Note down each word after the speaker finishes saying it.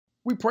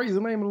We praise the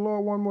name of the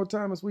Lord one more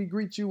time as we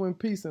greet you in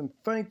peace and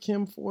thank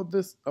Him for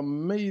this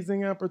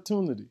amazing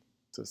opportunity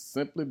to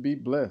simply be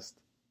blessed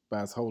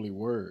by His holy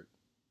word.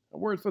 The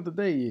word for the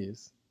day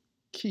is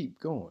keep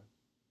going.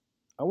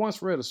 I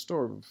once read a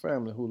story of a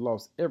family who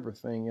lost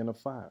everything in a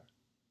fire.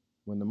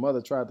 When the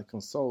mother tried to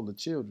console the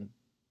children,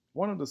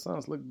 one of the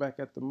sons looked back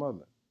at the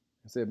mother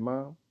and said,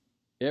 "Mom,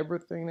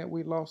 everything that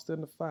we lost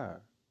in the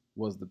fire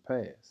was the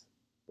past,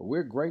 but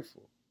we're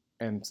grateful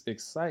and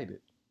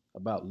excited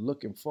about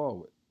looking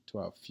forward to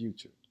our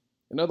future."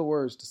 In other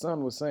words, the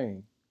son was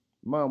saying,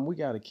 "Mom, we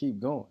got to keep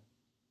going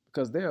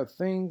because there are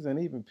things and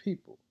even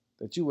people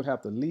that you would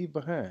have to leave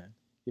behind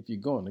if you're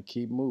going to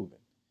keep moving.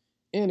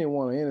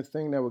 Anyone or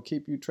anything that will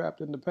keep you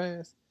trapped in the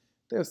past,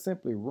 they're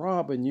simply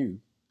robbing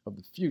you of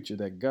the future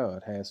that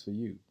God has for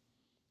you."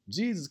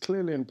 Jesus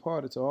clearly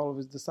imparted to all of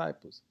his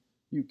disciples,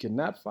 "You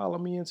cannot follow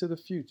me into the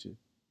future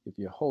if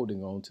you're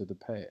holding on to the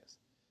past."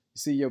 You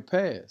see, your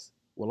past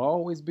will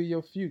always be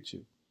your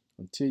future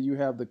until you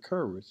have the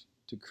courage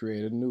to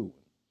create a new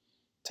one.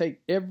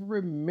 Take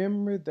every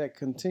memory that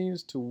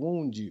continues to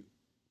wound you.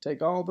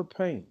 Take all the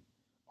pain,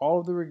 all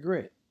of the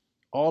regret,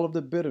 all of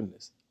the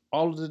bitterness,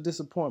 all of the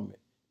disappointment.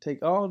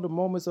 Take all of the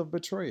moments of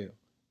betrayal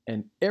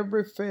and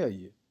every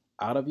failure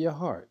out of your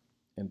heart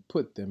and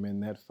put them in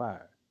that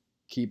fire.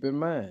 Keep in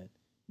mind,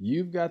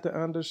 you've got to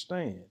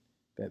understand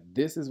that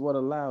this is what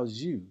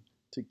allows you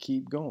to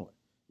keep going.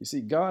 You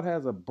see, God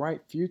has a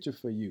bright future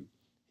for you.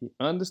 He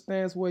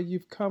understands where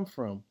you've come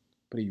from,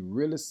 but He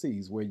really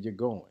sees where you're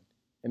going.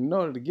 And in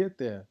order to get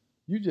there,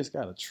 you just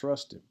got to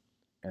trust Him.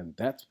 And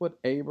that's what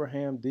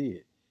Abraham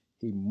did.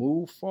 He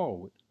moved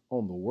forward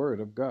on the Word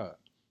of God.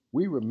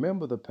 We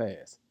remember the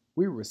past,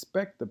 we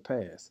respect the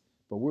past,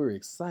 but we're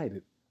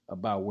excited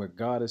about where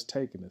God has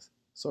taken us.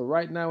 So,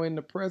 right now in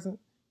the present,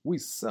 we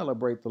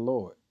celebrate the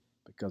Lord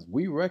because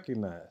we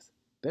recognize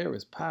there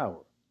is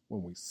power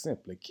when we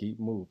simply keep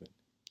moving.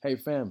 Hey,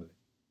 family,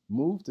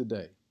 move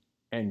today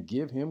and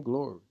give Him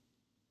glory.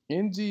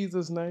 In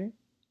Jesus' name,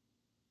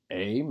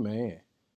 amen.